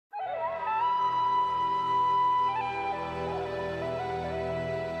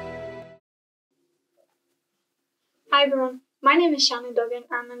Hi everyone, my name is Shannon Duggan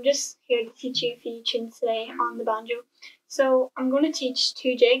and I'm just here to teach you a few tunes today on the banjo. So I'm going to teach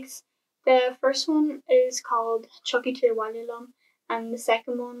two jigs. The first one is called Tiocfaidh liom and the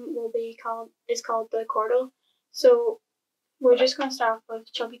second one is called the Cordal. So we're just going to start off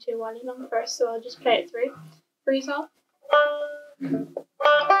with Tiocfaidh liom first, so I'll just play it through for yourself.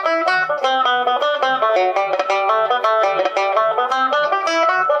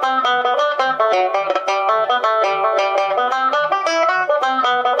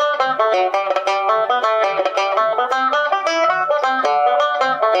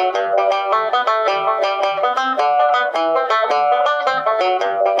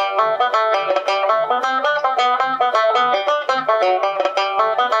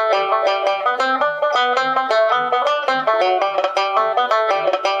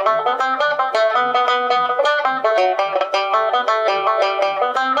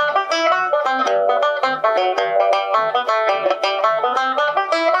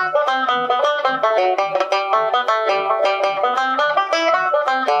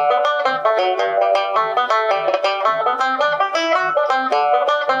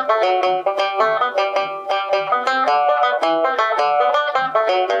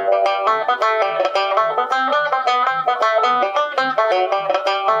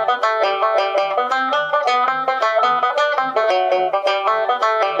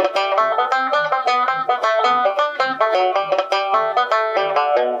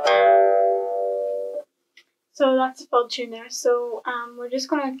 So that's a full tune there. So we're just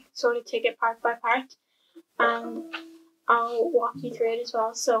going to sort of take it part by part and I'll walk you through it as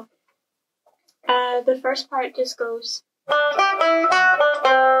well. So the first part just goes and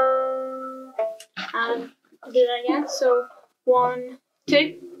I'll do that again. So 1,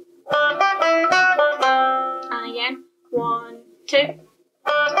 2 and again 1, 2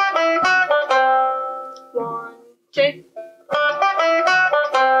 1, 2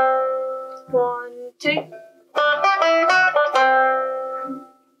 1, 2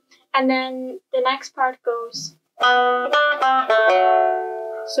 and then the next part goes.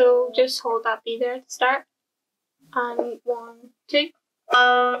 So just hold that B there at the start. And 1, 2.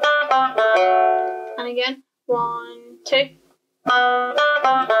 And again 1, 2.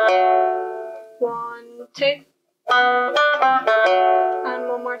 1, 2. And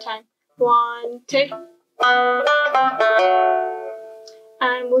one more time. 1, 2.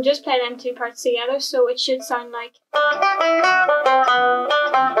 And we'll just play them two parts together, so it should sound like.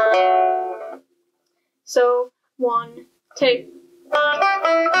 So 1, 2.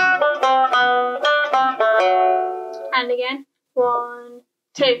 And again 1,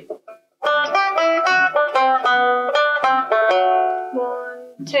 2.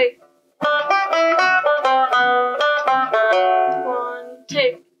 1, 2. 1,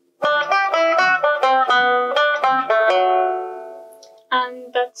 2.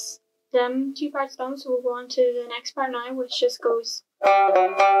 And that's them two parts done, so we'll go on to the next part now, which just goes,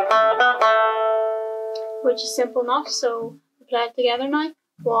 which is simple enough, so we'll play it together now.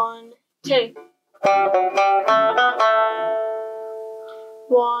 1, 2.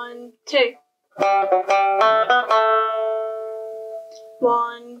 1, 2.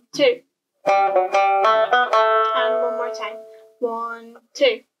 1, 2. And one more time. 1,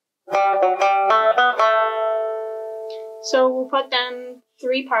 2. So we'll put them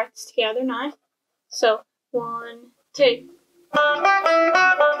three parts together now. So 1, 2.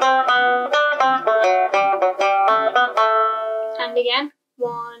 And again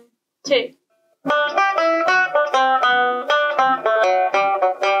 1, 2.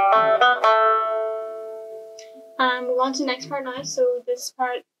 And we'll go on to the next part now. So this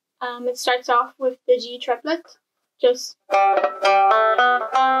part, it starts off with the G triplet, just,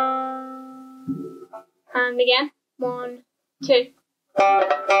 and again 1, 2.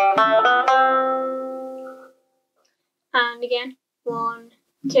 And again 1,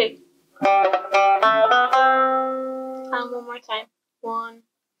 2. And one more time. 1,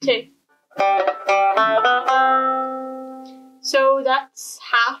 2. So that's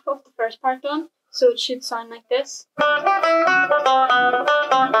half of the first part done. So it should sound like this.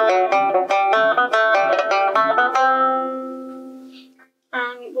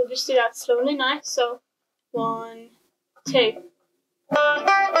 And we'll just do that slowly now. So 1, 2.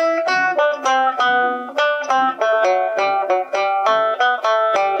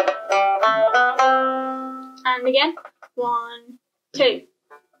 And again 1, 2.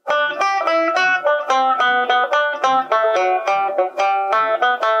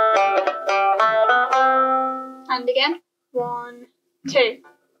 And again 1, 2.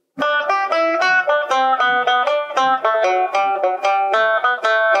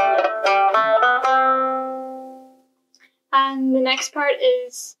 next part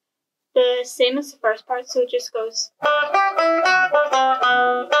is the same as the first part, so it just goes.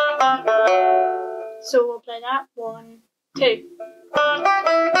 So we'll play that. 1, 2.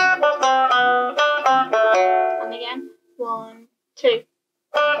 And again. 1, 2.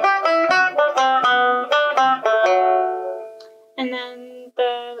 And then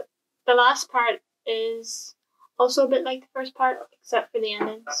the last part is also a bit like the first part, except for the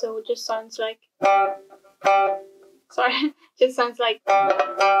ending. So it just sounds like. Sorry, just sounds like.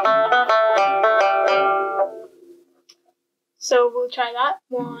 So we'll try that.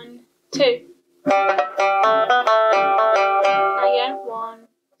 1, 2. Again. 1,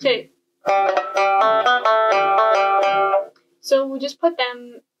 2. So we'll just put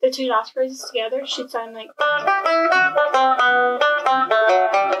the two last phrases together. It should sound like.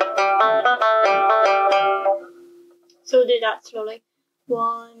 So we'll do that slowly.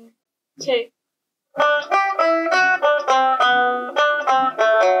 1, 2.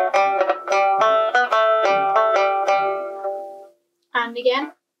 And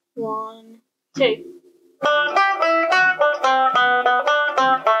again. 1, 2.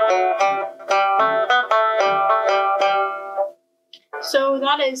 So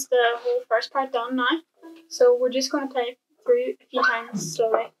that is the whole first part done now. So we're just going to play it through a few times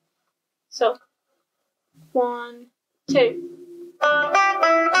slowly. So 1, 2.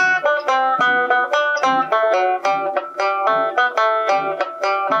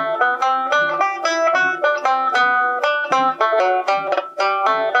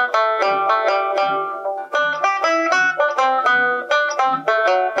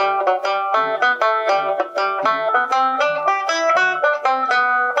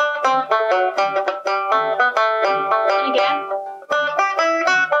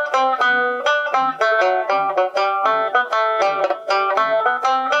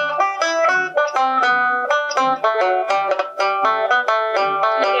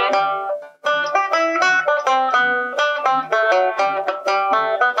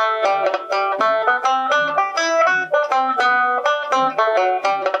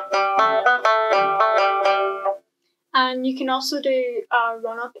 And you can also do a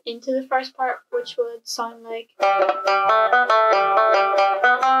run up into the first part, which would sound like,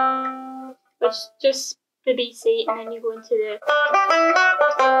 which just the BC, and then you go into the.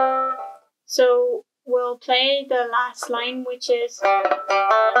 So we'll play the last line, which is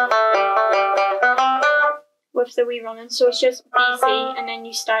with the wee running. So it's just BC, and then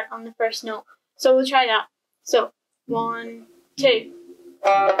you start on the first note. So we'll try that. So 1, 2.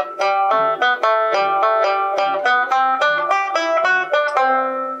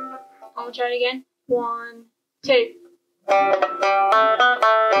 I'll try it again. 1, 2.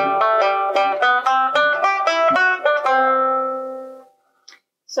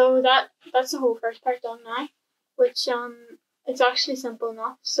 So that's the whole first part done now, which it's actually simple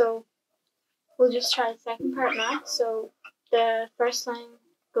enough. So we'll just try the second part now. So the first line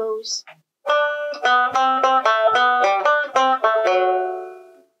goes.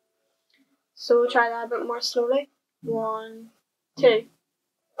 So we'll try that a bit more slowly. 1, 2.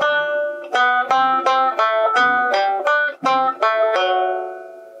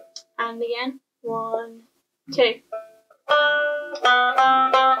 And again. 1, 2.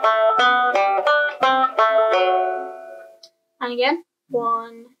 And again.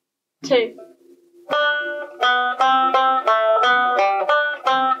 1, 2.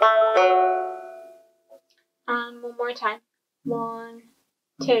 And one more time. 1,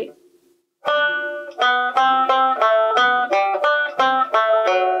 2.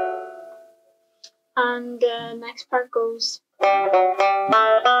 And the next part goes,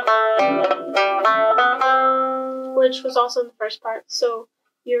 which was also in the first part, so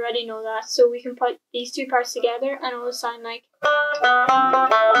you already know that. So we can put these two parts together and it will sound like.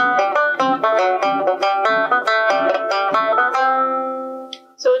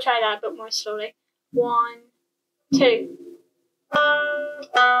 So we'll try that a bit more slowly. 1, 2.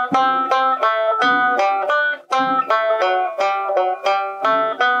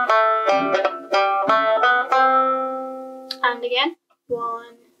 And again. 1,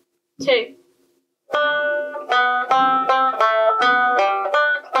 2.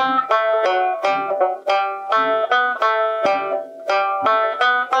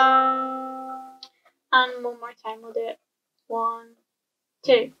 And one more time we'll do it. 1,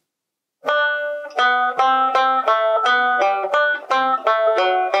 2.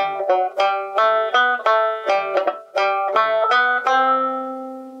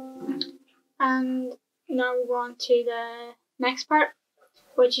 And now we'll go on to the next part,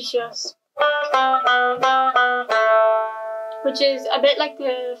 which is just, which is a bit like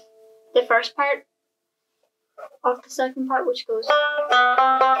the first part, of the second part, which goes,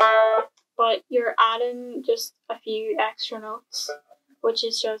 but you're adding just a few extra notes, which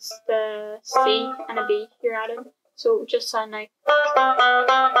is just the C and a B you're adding, so it would just sound like.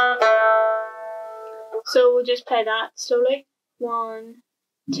 So we'll just play that slowly. 1,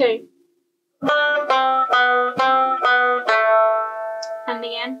 2. And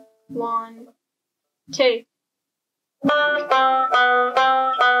again. 1, 2. 1,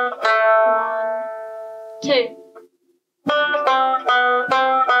 2.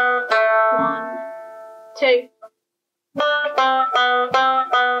 1, 2.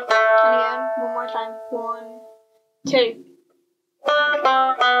 And again, one more time. 1, 2.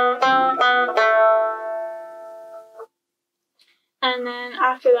 And then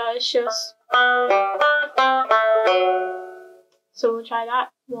after that it's just. So we'll try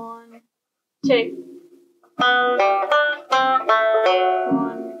that. 1, 2. 1,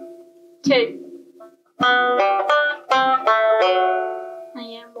 2. And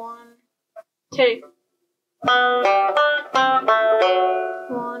again, 1, 2.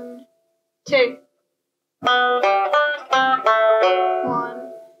 1, 2.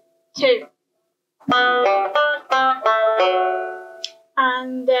 1, 2.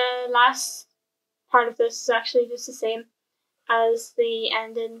 And the last part of this is actually just the same as the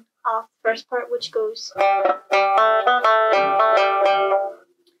ending of the first part, which goes.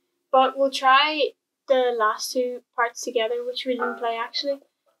 But we'll try the last two parts together, which we didn't play actually,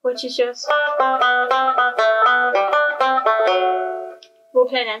 which is just. We'll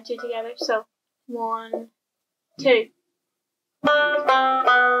play them two together. So 1, 2.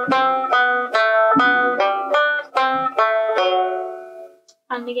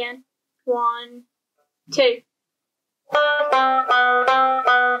 And again. 1, 2.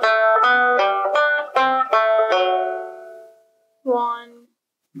 1,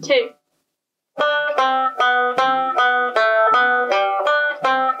 2.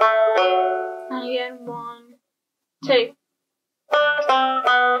 And again. 1, 2.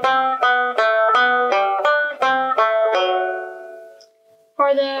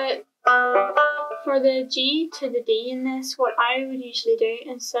 For the G to the D in this, what I would usually do,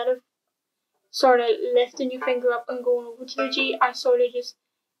 instead of sort of lifting your finger up and going over to the G, I sort of just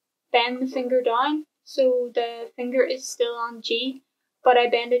bend the finger down, so the finger is still on G, but I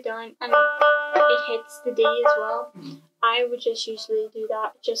bend it down and it hits the D as well. I would just usually do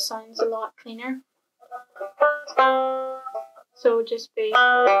that. It just sounds a lot cleaner. So it would just be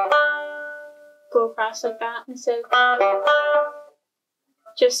go across like that instead of.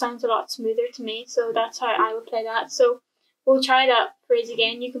 Just sounds a lot smoother to me, so that's how I would play that. So we'll try that phrase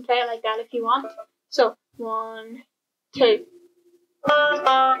again. You can play it like that if you want. So 1, 2.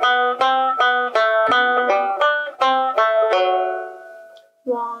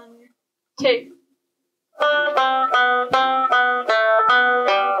 1, 2.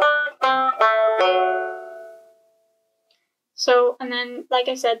 So, and then, like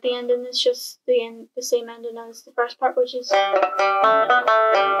I said, the ending is just the same ending as the first part, which is.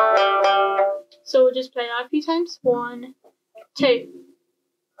 So we'll just play that a few times. 1, 2.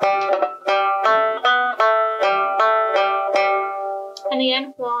 And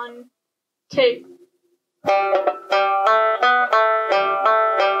again. 1, 2.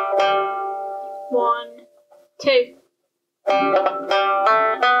 1, 2.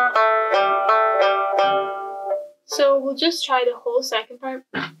 So we'll just try the whole second part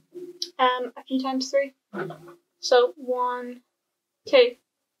a few times through. So 1, 2.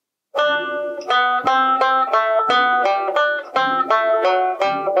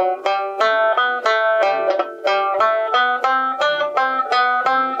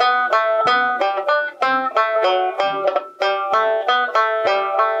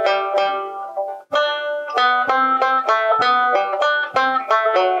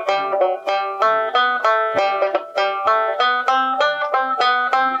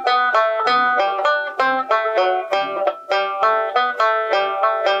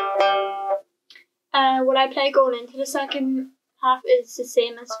 What I play going into the second half is the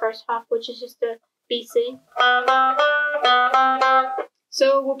same as first half, which is just the BC.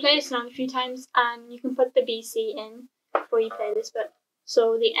 So we'll play this song a few times, and you can put the BC in before you play this bit.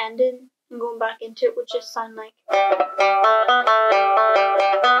 So the ending and going back into it would just sound like.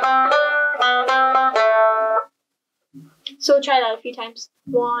 So we'll try that a few times.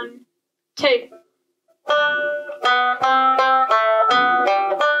 1, 2.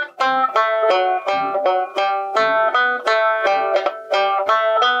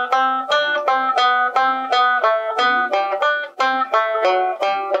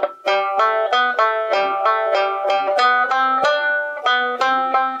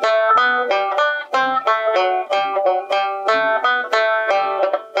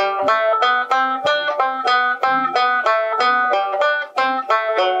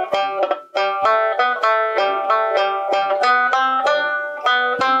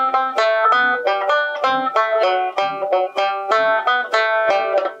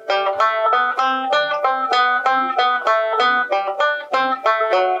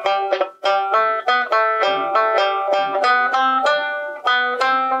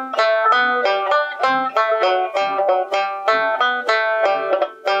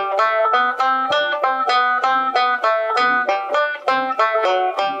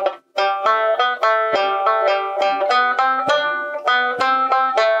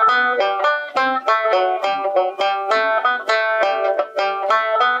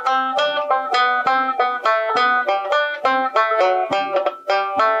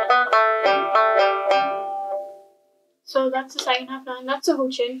 So that's the second half now, and that's the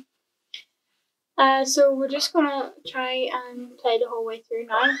whole tune. So we're just gonna try and play the whole way through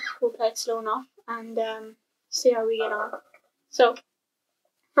now. We'll play it slow enough and see how we get on. So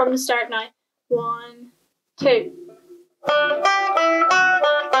from the start now. 1, 2.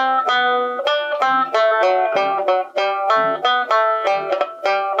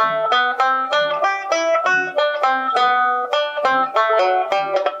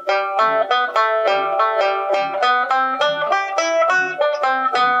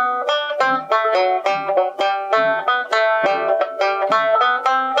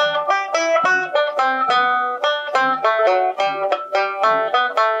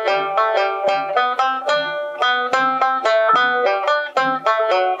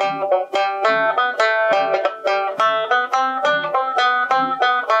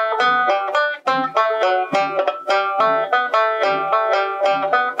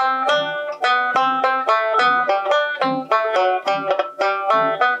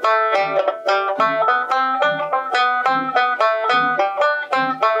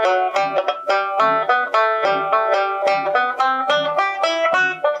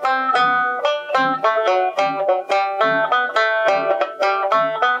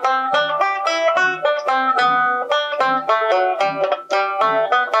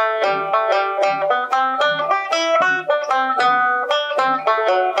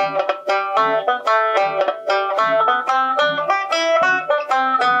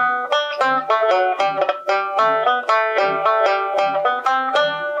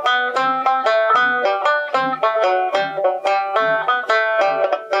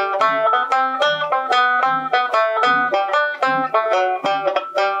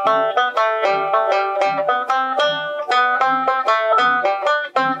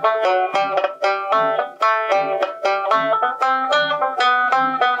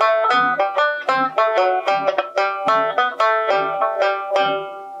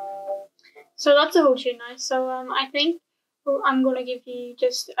 So that's the whole tune now. So I think I'm gonna give you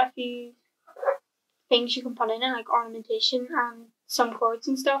just a few things you can put in it, like ornamentation and some chords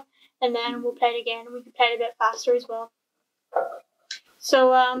and stuff, and then we'll play it again. We can play it a bit faster as well.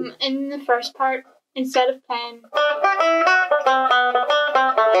 So in the first part, instead of playing,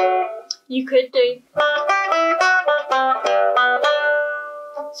 you could do.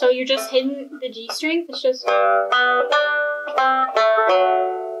 So you're just hitting the G string. It's just.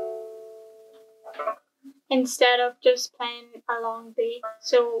 Instead of just playing a long B.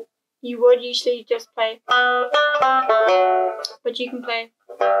 So you would usually just play, but you can play.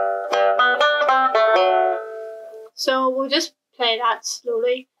 So we'll just play that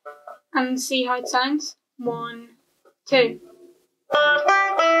slowly and see how it sounds. 1, 2.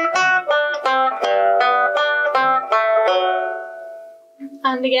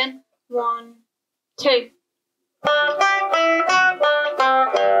 And again. 1, 2.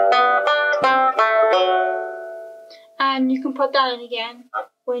 And you can put that in again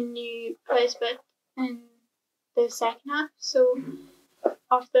when you play this bit in the second half. So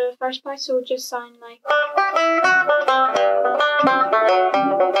of the first part, so it just sound like.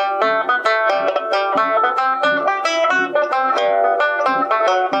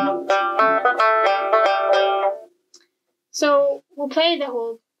 So we'll play the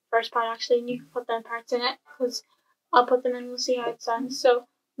whole first part actually, and you can put them parts in it because I'll put them in. We'll see how it sounds. So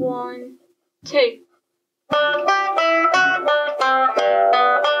 1, 2.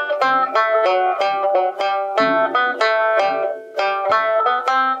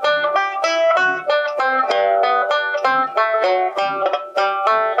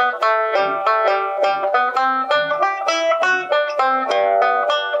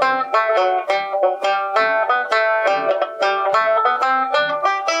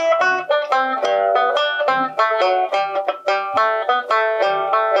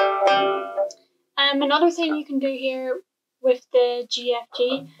 Another thing you can do here with the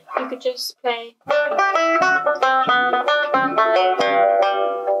GFG, you could just play.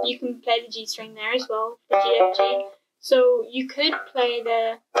 You can play the G string there as well, the GFG. So you could play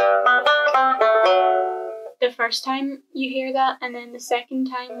the first time you hear that, and then the second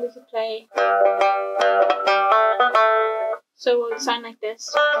time we could play. So it would sound like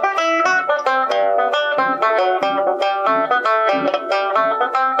this.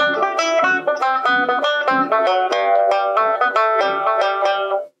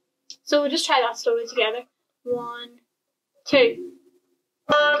 So we'll just try that slowly together. 1, 2.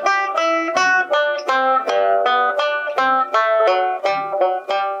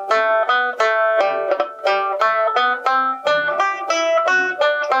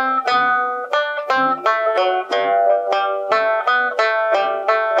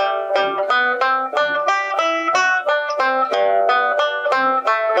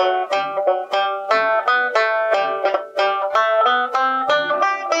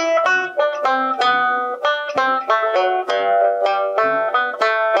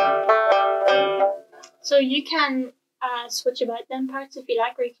 you can switch about them parts if you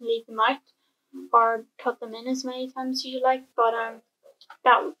like, or you can leave them out, or put them in as many times as you like. But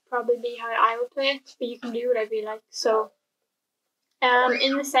that would probably be how I would play it. But you can do whatever you like. So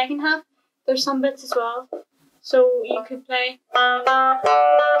in the second half, there's some bits as well. So you could play.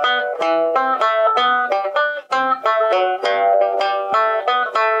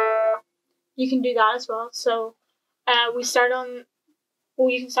 You can do that as well. So we start on. Well,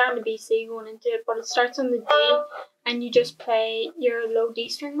 you can start on the B C going into it, but it starts on the D, and you just play your low D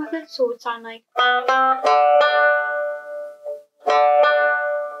string with it. So it would sound like.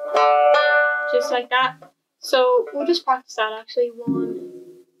 Just like that. So we'll just practice that actually.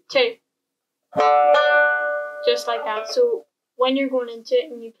 1, 2. Just like that. So when you're going into it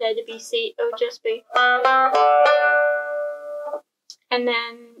and you play the BC, it'll just be. And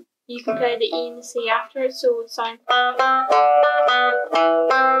then you can play the E and the C after it, so it'll sound.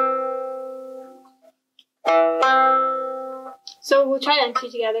 So we'll try them two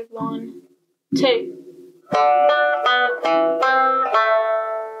together. 1, 2.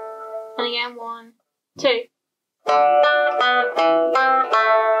 And again, 1, 2.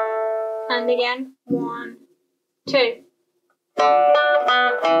 And again, 1, 2.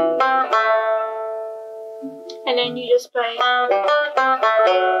 And then you just play.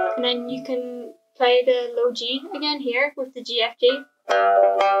 And then you can play the low G again here with the G, F, G.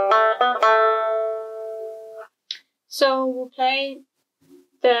 So we'll play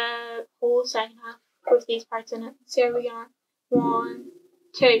the whole second half with these parts in it. So here we go. 1,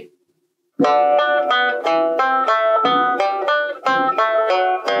 2.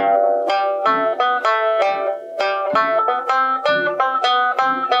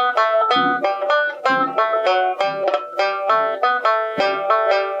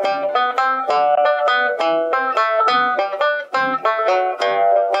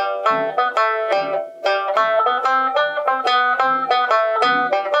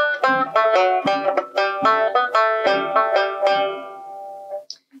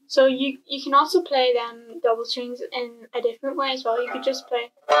 So you can also play them double strings in a different way as well. You could just play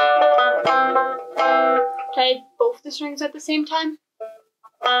both the strings at the same time.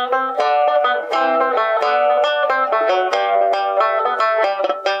 But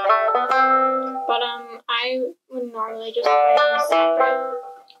I would normally just play them separate,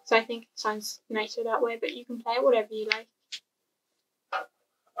 so I think it sounds nicer that way. But you can play it whatever you like.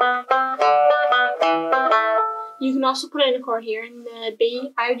 You can also put in a chord here in the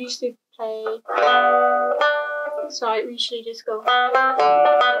B. I would usually play, so I usually just go.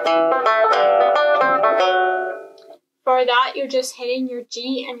 For that, you're just hitting your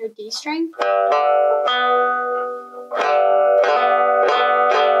G and your D string.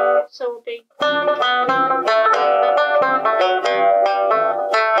 So it'll be.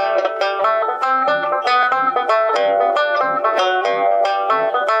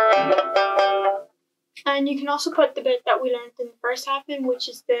 And you can also put the bit that we learned in the first half in, which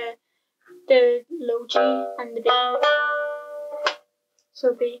is the low G and the B.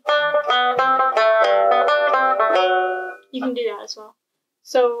 So B. You can do that as well.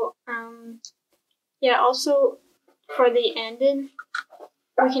 So yeah, also for the ending,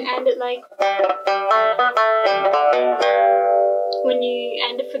 we can end it like when you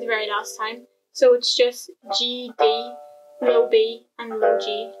end it for the very last time. So it's just G, D, low B, and low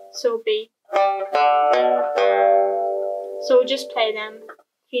G. So B. So we'll just play them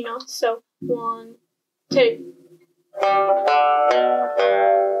few notes. So 1, 2.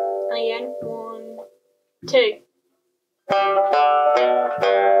 And again, 1, 2.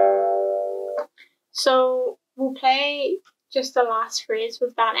 So we'll play just the last phrase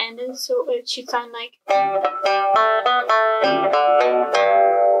with that ending, so it should sound like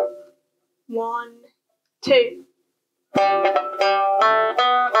 1, 2.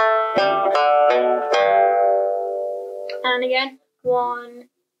 And again, 1,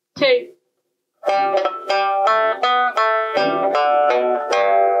 2.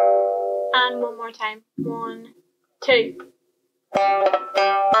 And one more time, 1, 2.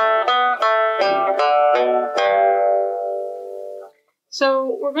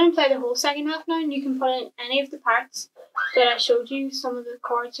 So we're going to play the whole second half now, and you can put in any of the parts that I showed you, some of the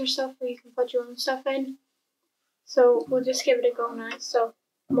chords or stuff, or you can put your own stuff in. So we'll just give it a go now. So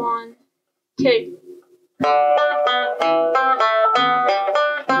 1, 2.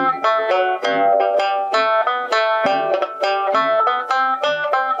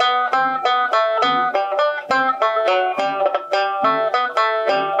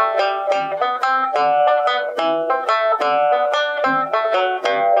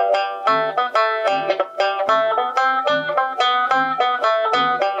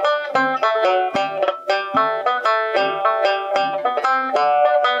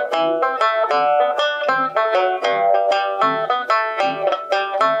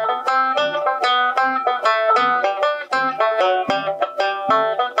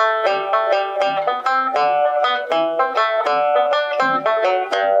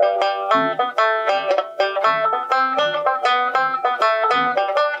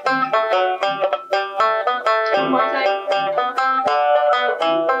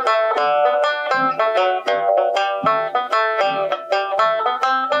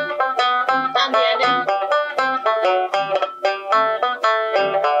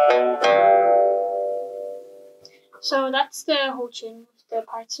 tune with the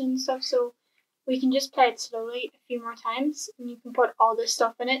parts and stuff, so we can just play it slowly a few more times, and you can put all this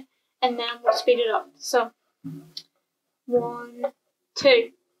stuff in it, and then we'll speed it up. So 1,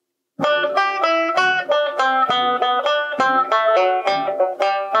 2.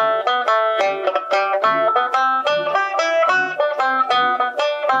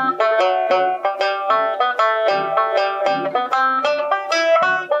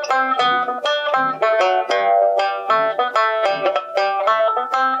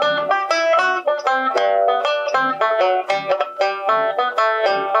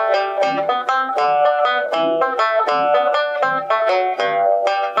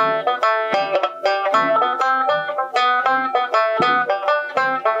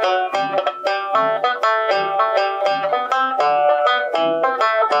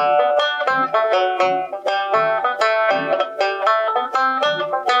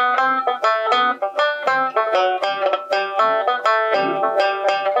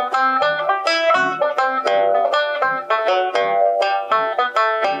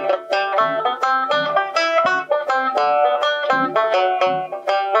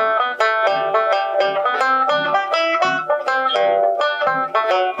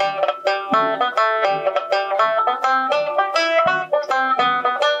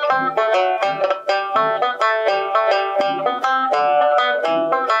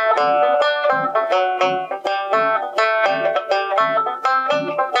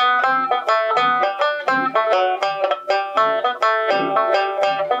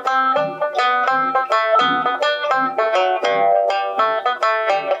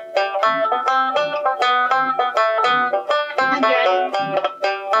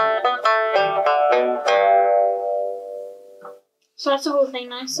 So that's the whole thing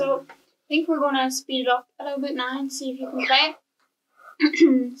now. So I think we're going to speed it up a little bit now and see if you can play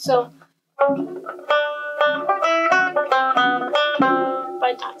it. So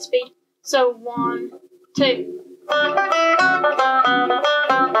by that speed. So 1, 2.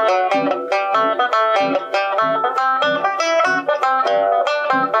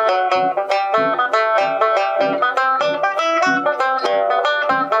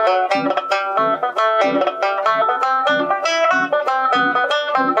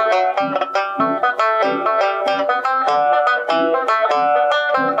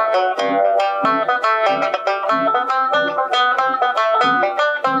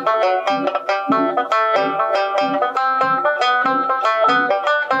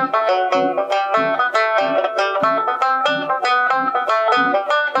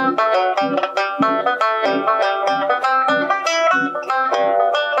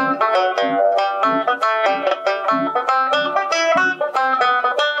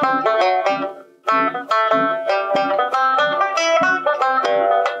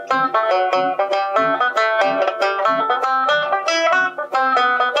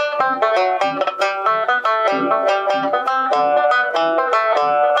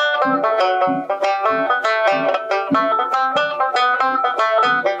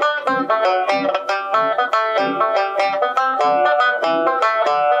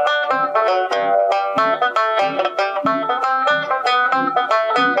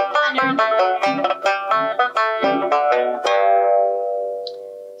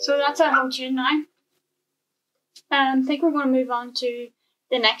 So that's our home tune now. I think we're going to move on to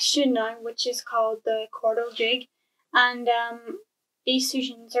the next tune now, which is called the Cordal jig. And these two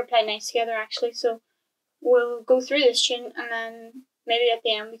tunes are played nice together actually, so we'll go through this tune and then maybe at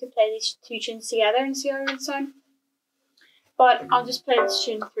the end we could play these two tunes together and see how it would sound. But I'll just play this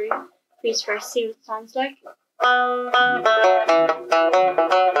tune through please first, see what it sounds like.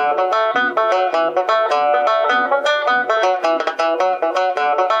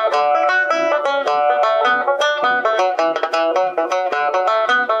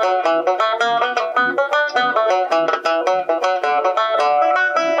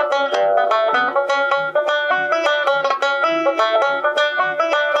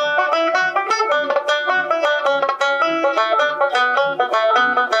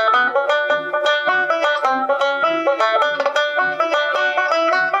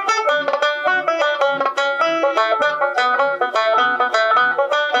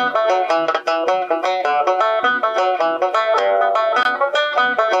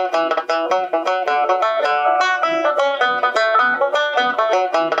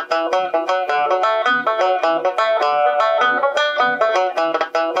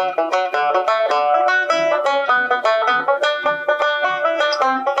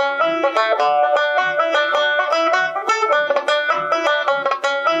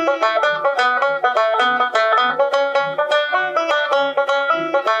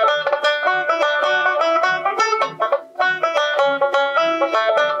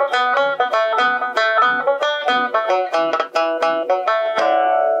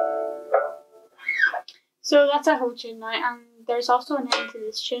 that's a whole tune now, and there's also an end to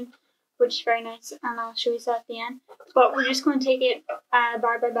this tune, which is very nice, and I'll show you that at the end. But we're just going to take it bar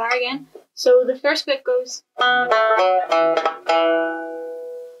by bar again. So the first bit goes.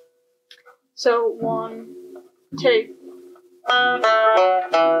 So 1, 2.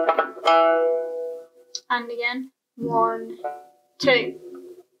 And again, 1, 2.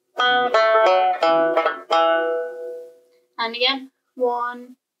 And again,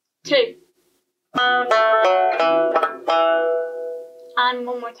 1, 2. And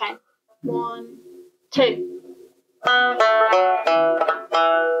one more time. 1, 2.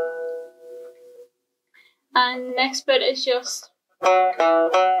 And the next bit is just.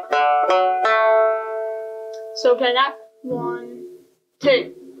 So play that. 1,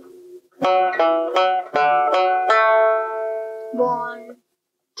 2. 1,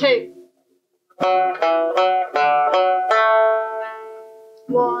 2.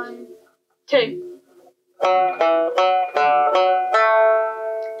 1, 2.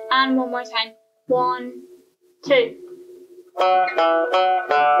 And one more time. 1, 2.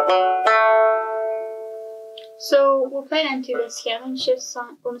 So we'll play them two bits together, and it's just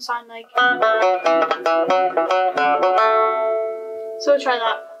going to sound like. So we'll try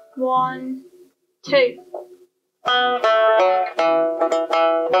that. 1, 2.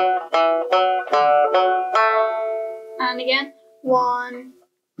 And again. 1,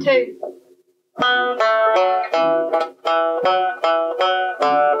 2.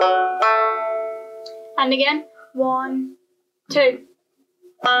 And again. 1, 2.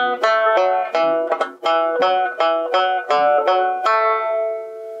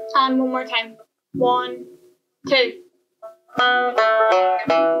 And one more time. 1, 2.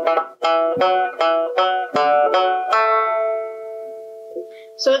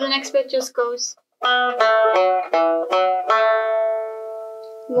 So the next bit just goes.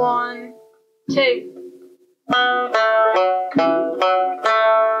 1, 2.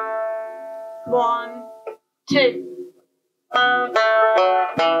 1, 2.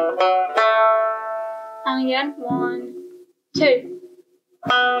 And again. 1, 2.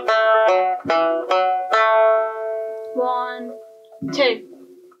 1, 2.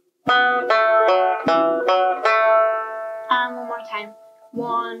 And one more time.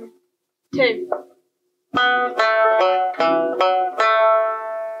 1, 2.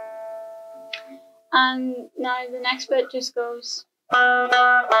 And now the next bit just goes.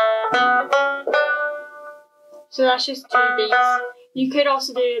 So that's just 2 Bs. You could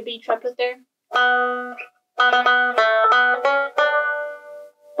also do a B triplet there.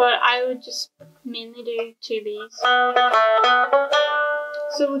 But I would just mainly do 2 Bs.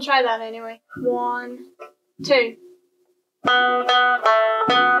 So we'll try that anyway. 1, 2.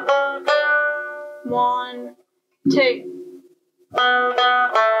 1, 2.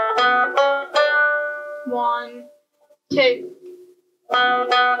 1, 2.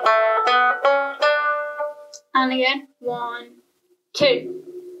 And again. 1, 2.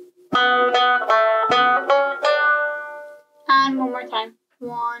 And one more time.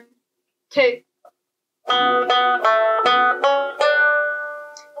 1, 2.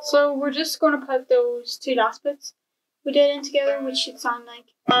 So we're just going to put those two last bits we did in together, which should sound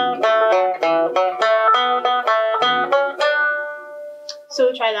like. So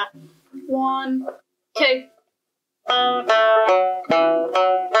we'll try that. 1, 2.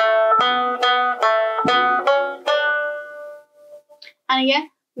 And again.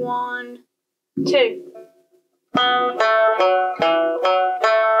 1, 2.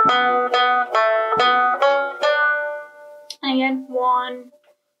 And again. 1,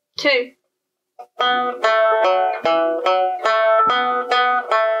 2.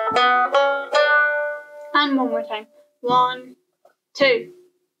 And one more time. 1, 2.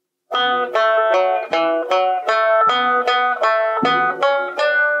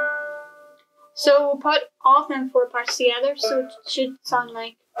 So we'll put all of them 4 parts together, so it should sound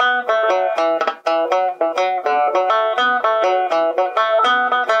like.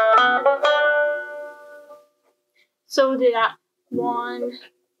 So we'll do that. 1,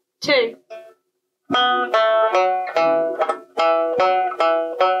 2.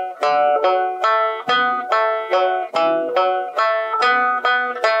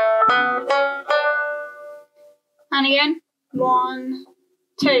 And again. 1,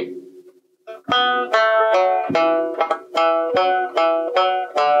 2.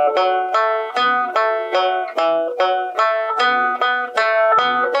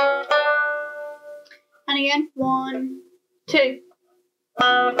 And again. 1, 2.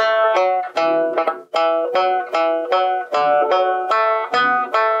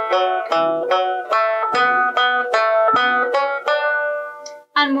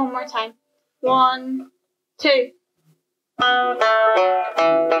 And one more time. 1, 2.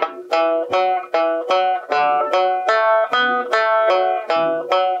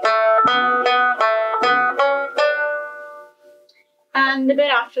 And the bit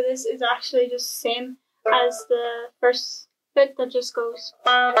after this is actually just the same as the first bit that just goes.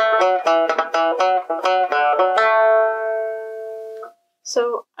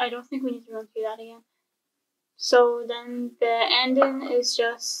 So I don't think we need to run through that again. So then the ending is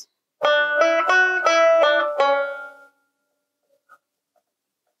just.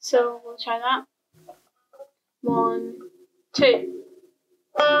 So we'll try that. 1, 2.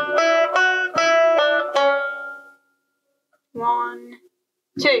 1,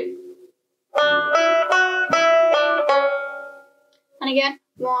 2. And again.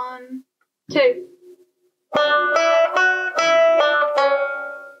 1, 2.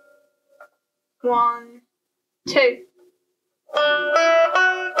 1, 2.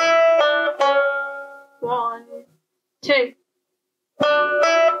 1, 2.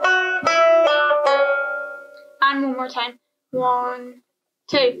 And one more time. 1,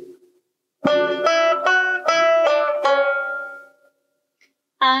 2.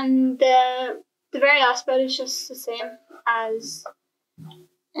 And the very last bit is just the same as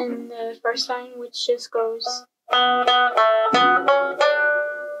in the first line, which just goes.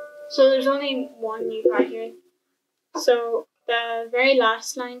 So there's only one new part here. So the very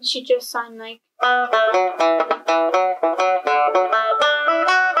last line should just sound like.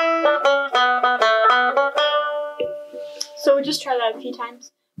 So we'll just try that a few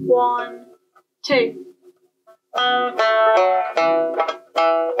times. 1, 2.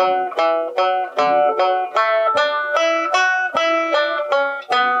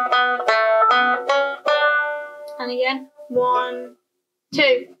 And again. 1,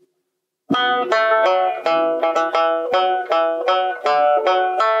 2.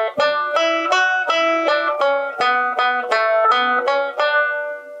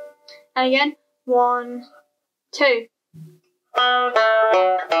 And again. 1, 2.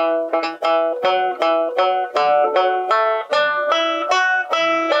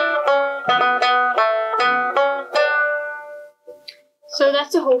 So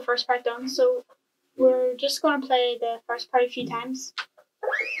that's the whole first part done. So we're just going to play the first part a few times.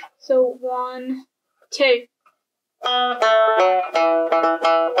 So 1, 2.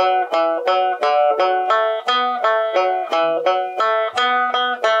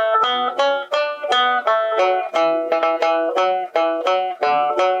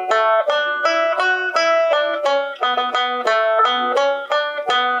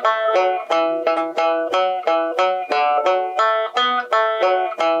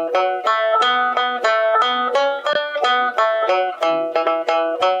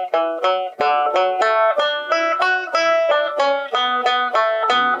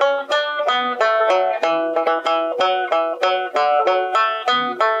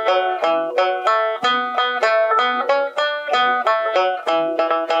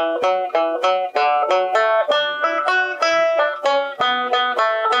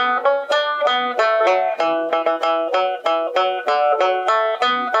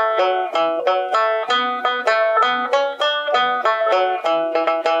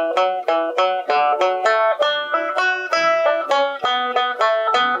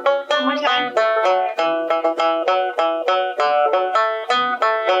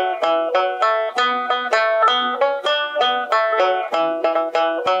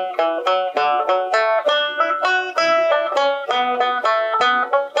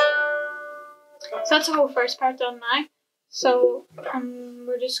 So that's the whole first part done now. So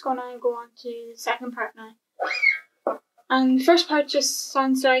we're just gonna go on to the second part now. And the first part just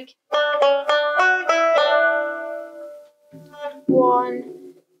sounds like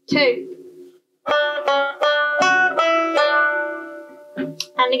 1, 2.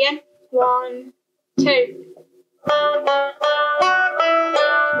 And again. 1, 2.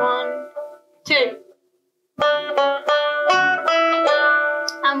 1, 2.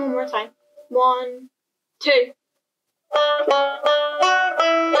 And one more time. 1, 2.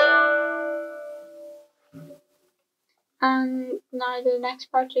 And now the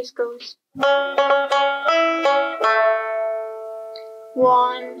next part just goes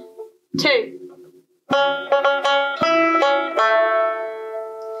 1, 2.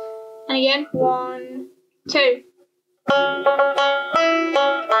 And again. 1, 2.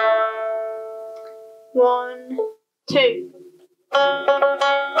 1, 2.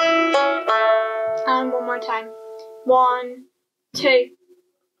 And one more time. 1, 2.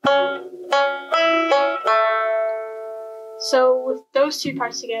 So with those two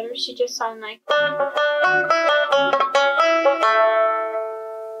parts together, she just sound like.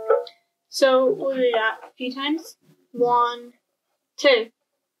 So we'll do that a few times. 1, 2.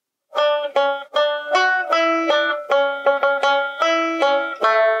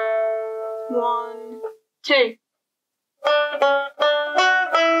 1, 2.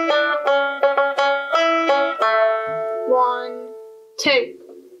 1, 2.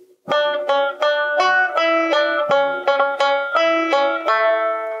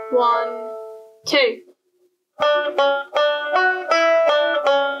 1, 2.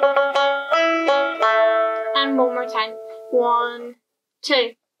 And one more time. 1,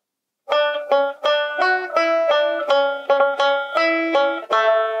 2.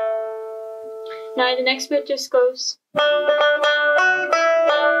 Now the next bit just goes,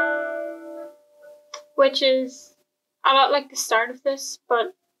 which is a lot like the start of this,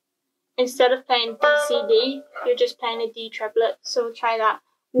 but instead of playing D, C, D, you're just playing a D triplet. So try that.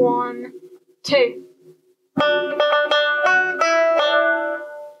 1, 2.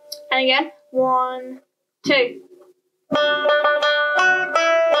 And again. 1, 2.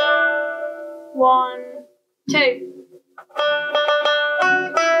 1, 2.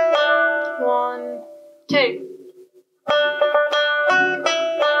 1, 2.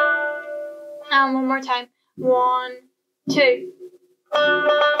 And one more time. 1, 2.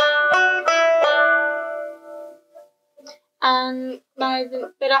 And now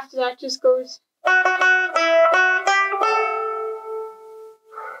the bit after that just goes.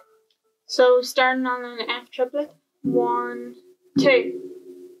 So starting on an F triplet. 1, 2.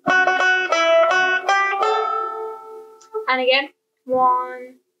 And again.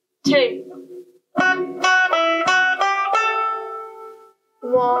 1, 2.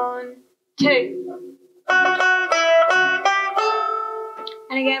 1, 2.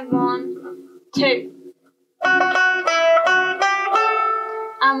 And again. 1, 2.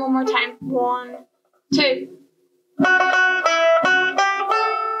 And one more time. 1, 2.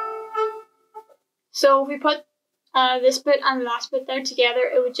 So if we put this bit and the last bit there together,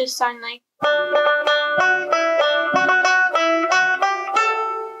 it would just sound like.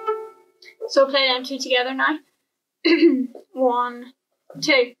 So play them two together now. 1,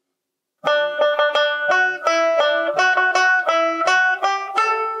 2.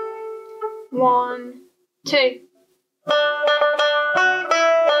 1, 2.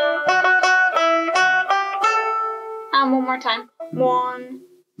 And one more time. 1,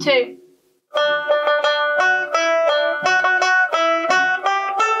 2.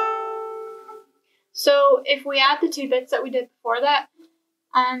 So if we add the two bits that we did before that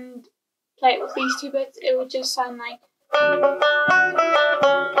and play it with these two bits, it would just sound like.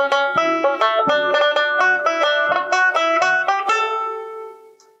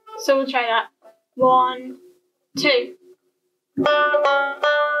 So we'll try that. 1, 2.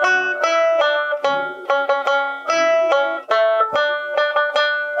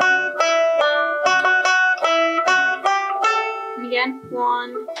 And again.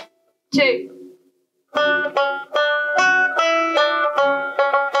 1, 2.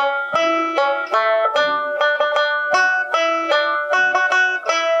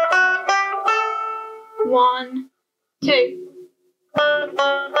 One, 2.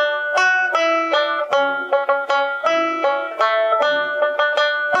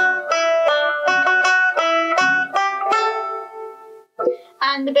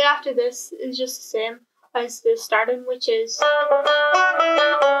 And the bit after this is just the same as the starting, which is.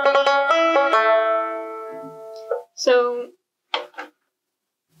 So,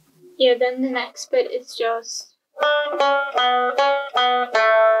 yeah, then the next bit is just.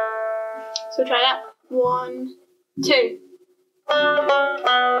 So try that. 1, 2.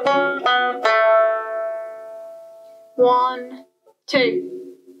 1, 2.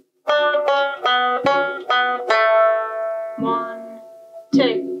 1,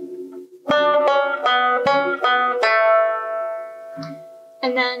 2.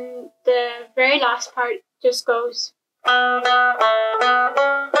 And then the very last part just goes.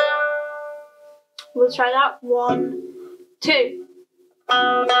 We'll try that. 1, 2.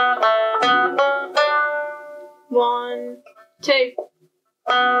 1, 2.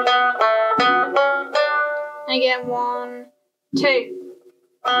 Again. 1, 2.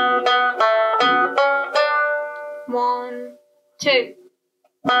 1, 2.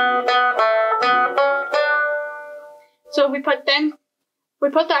 So we put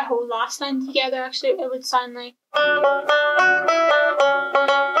that whole last line together, actually it would sound like.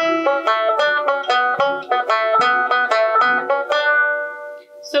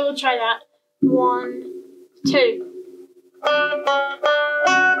 So we'll try that. 1, 2.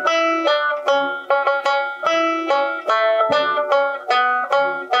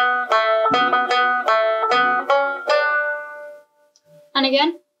 And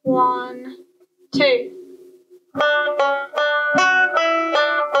again. 1, 2.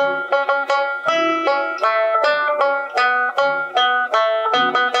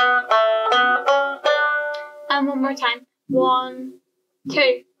 And one more time. 1,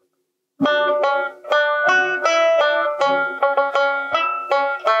 2.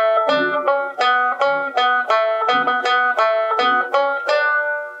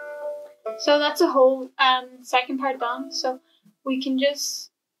 So that's a whole second part done. So we can just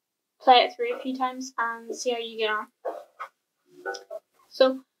play it through a few times and see how you get on.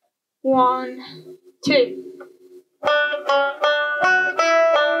 So 1, 2.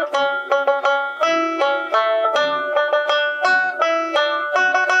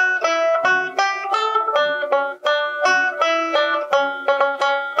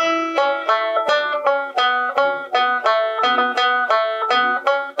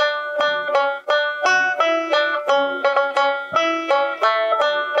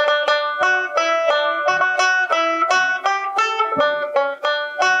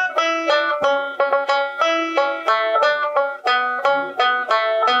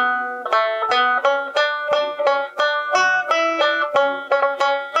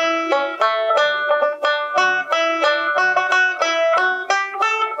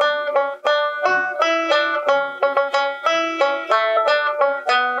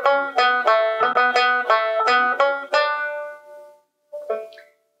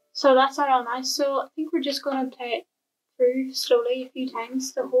 So that's all nice. So I think we're just going to play it through slowly a few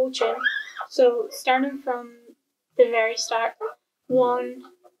times, the whole tune. So starting from the very start. 1,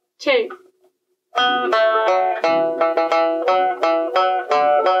 2.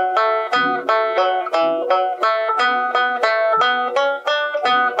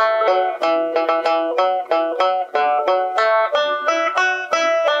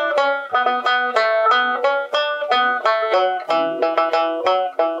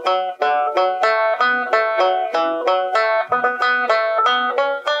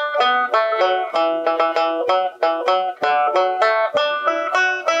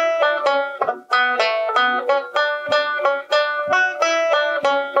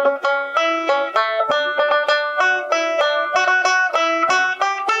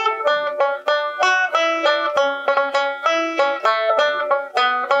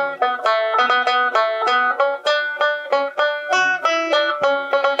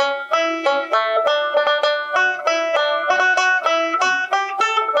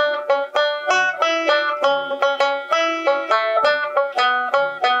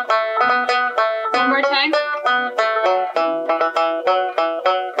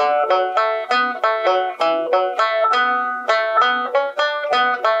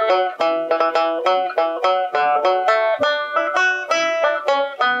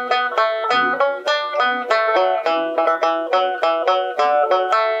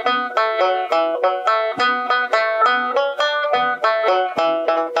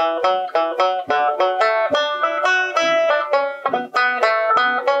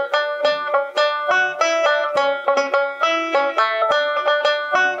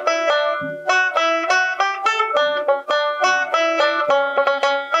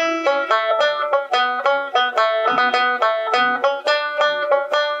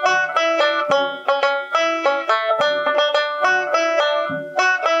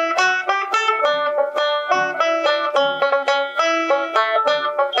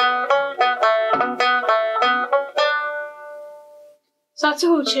 So that's a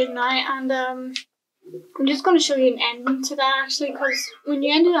whole tune now, and I'm just going to show you an ending to that actually, because when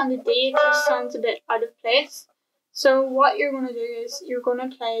you end it on the D, it just sounds a bit out of place. So what you're going to do is you're going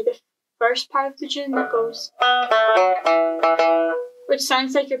to play the first part of the tune that goes, which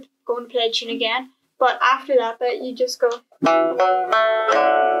sounds like you're going to play a tune again, but after that bit you just go,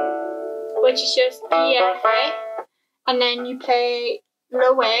 which is just E, F, A, and then you play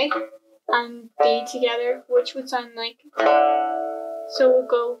low A and D together, which would sound like, so we'll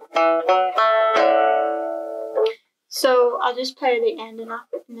go. So I'll just play the ending of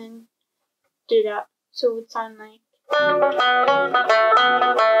it and then do that. So it would sound like.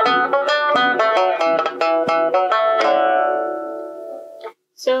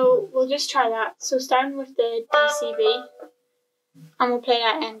 So we'll just try that. So starting with the DCB, and we'll play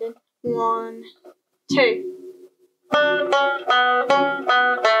that ending. 1, 2.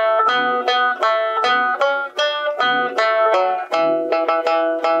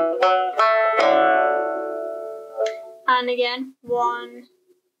 And again, 1,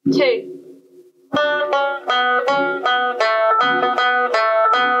 2.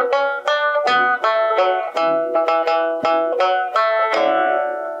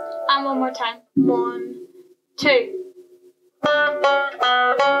 And one more time. 1, 2.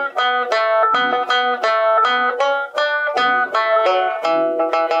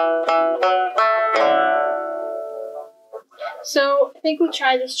 So I think we'll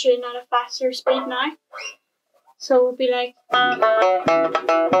try this tune at a faster speed now. So we'll be like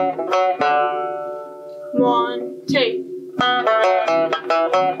 1, 2.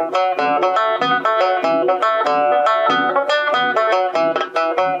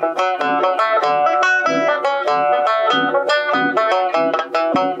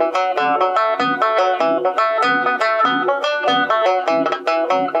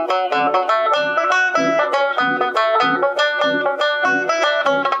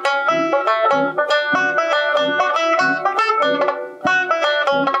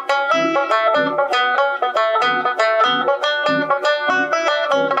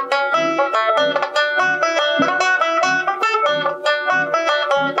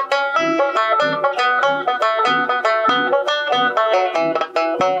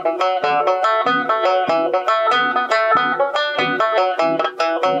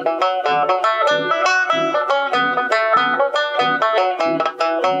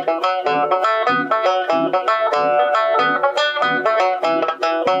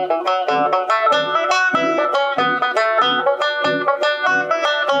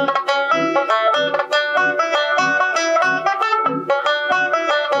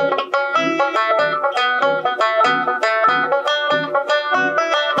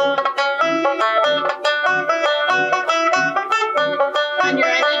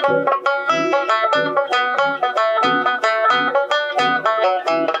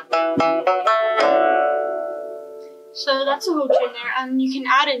 So that's a whole tune there, and you can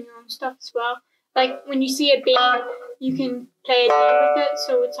add in your own stuff as well. Like when you see a B, you can play a D with it,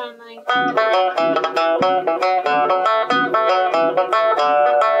 so it sounds like.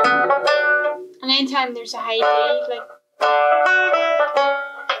 And anytime there's a high D, like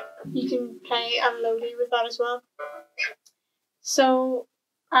you can play a low D with that as well. So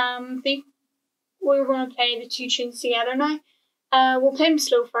I think we're going to play the two tunes together now. We'll play them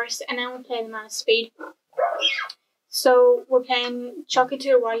slow first, and then we'll play them at a speed. So we're playing Chuck It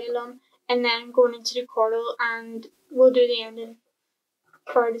to a Liom, and then going into the Cordal, and we'll do the ending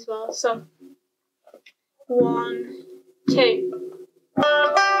for it as well. So 1, 2.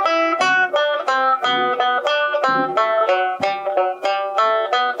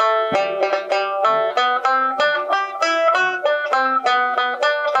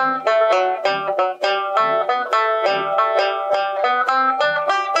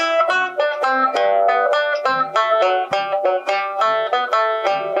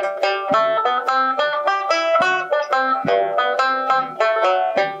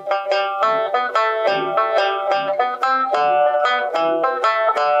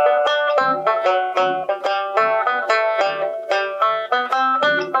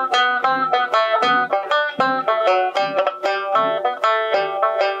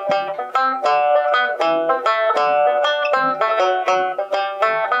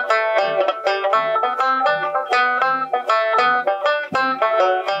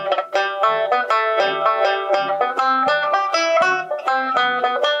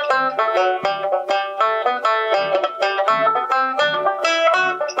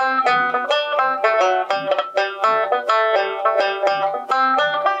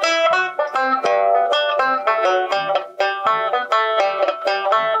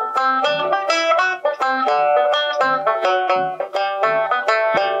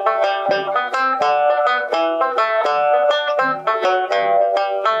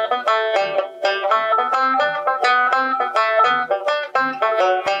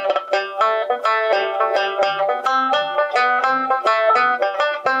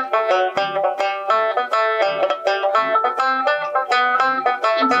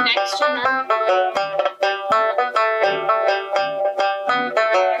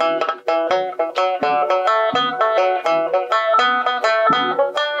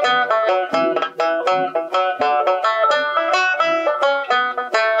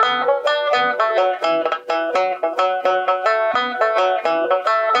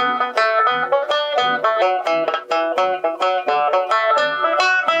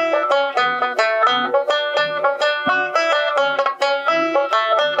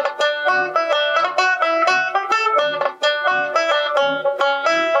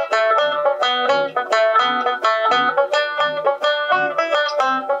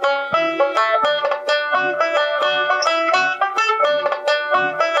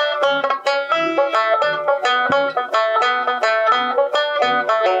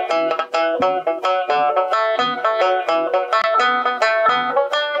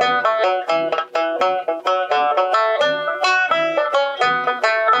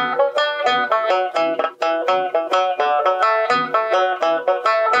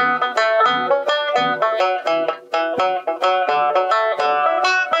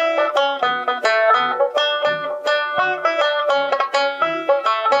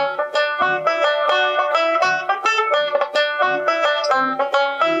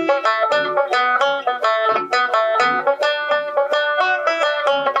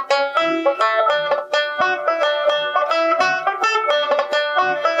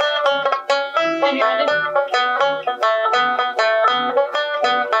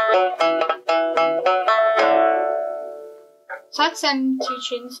 that's in 2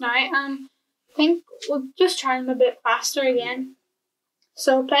 tunes now. I think we'll just try them a bit faster again.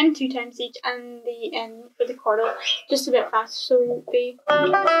 So play them 2 times each, and the end for the chordal just a bit faster. So it'll be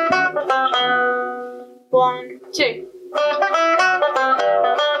 1, 2.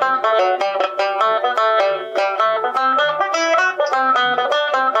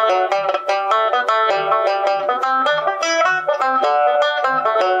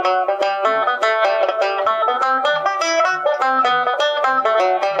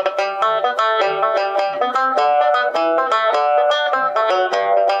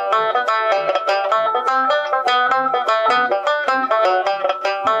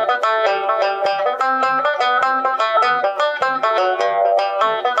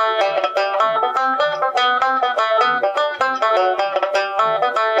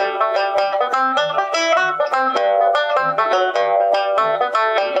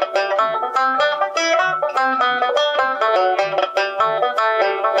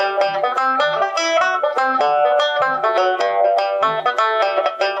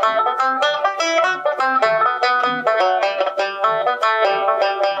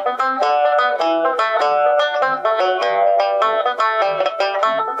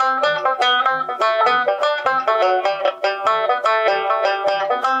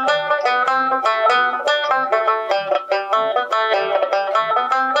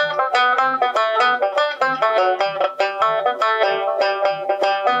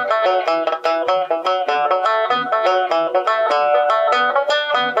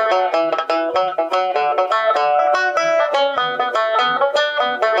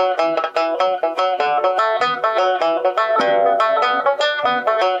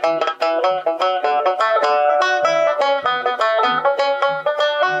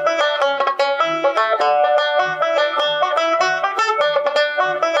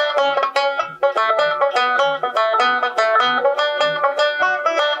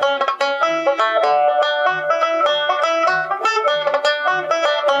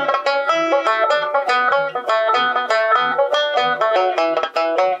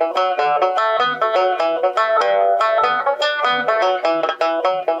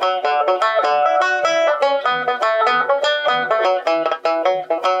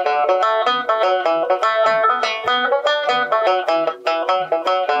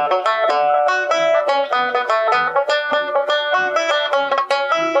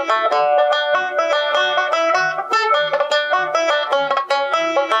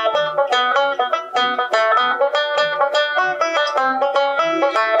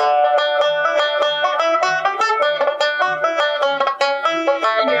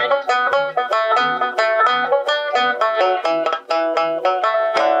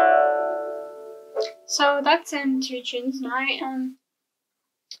 So that's in 2 tunes now.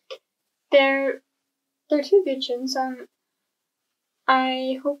 They're 2 good tunes, and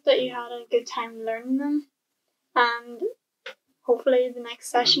I hope that you had a good time learning them. And hopefully the next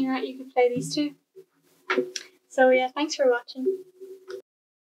session that you can play these 2. So yeah, thanks for watching.